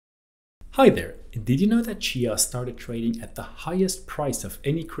Hi there, did you know that CHIA started trading at the highest price of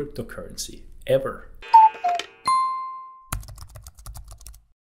any cryptocurrency ever?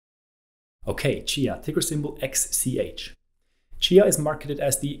 Okay, CHIA, ticker symbol XCH. CHIA is marketed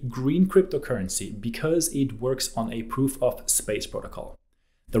as the green cryptocurrency because it works on a proof of space protocol.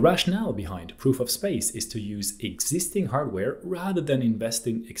 The rationale behind proof of space is to use existing hardware rather than invest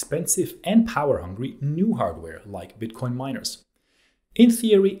in expensive and power-hungry new hardware like Bitcoin miners. In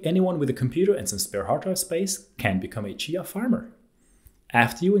theory, anyone with a computer and some spare hard drive space can become a CHIA farmer.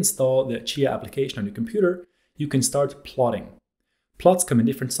 After you install the CHIA application on your computer, you can start plotting. Plots come in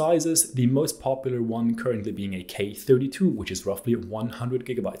different sizes, the most popular one currently being a K32, which is roughly 100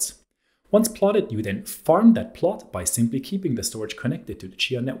 gigabytes. Once plotted, you then farm that plot by simply keeping the storage connected to the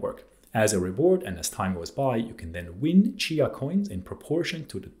CHIA network. As a reward, and as time goes by, you can then win CHIA coins in proportion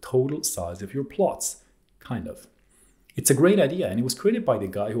to the total size of your plots. Kind of. It's a great idea, and it was created by the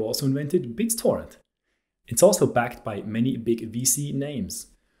guy who also invented BitTorrent. It's also backed by many big VC names.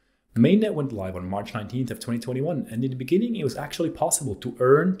 The mainnet went live on March 19th of 2021, and in the beginning it was actually possible to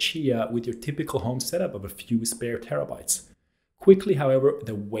earn CHIA with your typical home setup of a few spare terabytes. Quickly, however,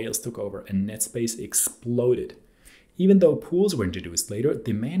 the whales took over and NetSpace exploded. Even though pools were introduced later,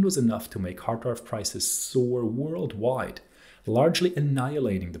 demand was enough to make hard drive prices soar worldwide, largely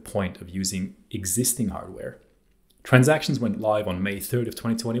annihilating the point of using existing hardware. Transactions went live on May 3rd of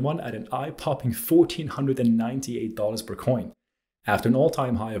 2021 at an eye-popping $1,498 per coin. After an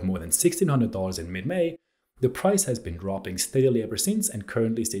all-time high of more than $1,600 in mid-May, the price has been dropping steadily ever since and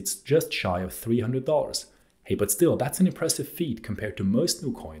currently sits just shy of $300. Hey, but still, that's an impressive feat compared to most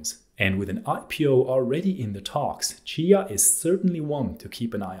new coins. And with an IPO already in the talks, CHIA is certainly one to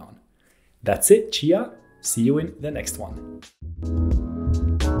keep an eye on. That's it, CHIA. See you in the next one.